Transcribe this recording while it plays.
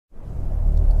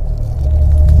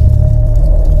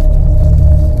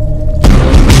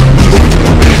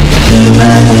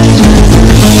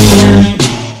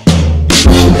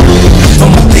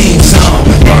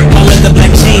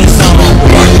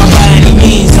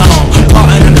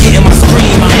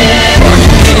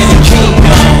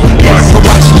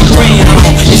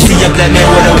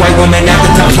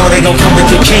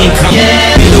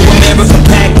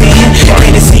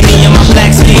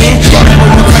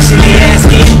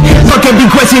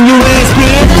question you asked me.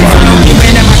 I don't get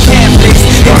rid of my Catholics.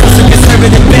 It goes to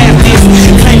conservative Baptists,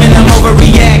 claiming I'm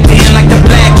overreacting like the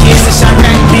black kids and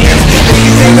Chirac kids.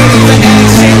 Niggas ain't ready for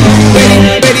action.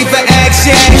 Ready for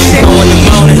action. Oh, in the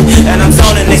morning, and I'm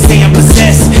zoning. They say I'm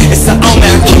possessed. It's the omen.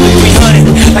 I keep it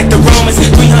 300, like the Romans.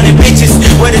 300 bitches,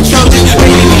 where the Trojans.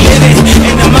 Ready to live it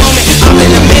in the moment. I'm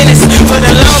in the minutes for the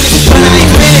longest, but I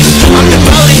ain't finished. I'm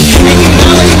devoted, and you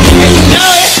know it, and you know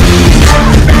it.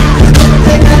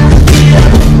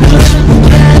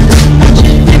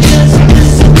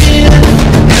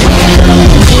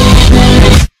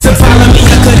 So follow me,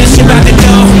 I couldn't ship out the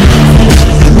door.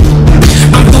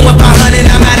 I'm doing 500,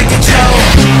 I'm out of control.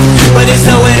 But there's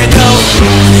nowhere to go,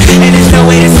 and there's no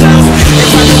way to slow. If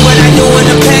I knew what I knew in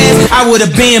the past, I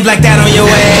would've been like that on your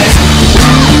ass.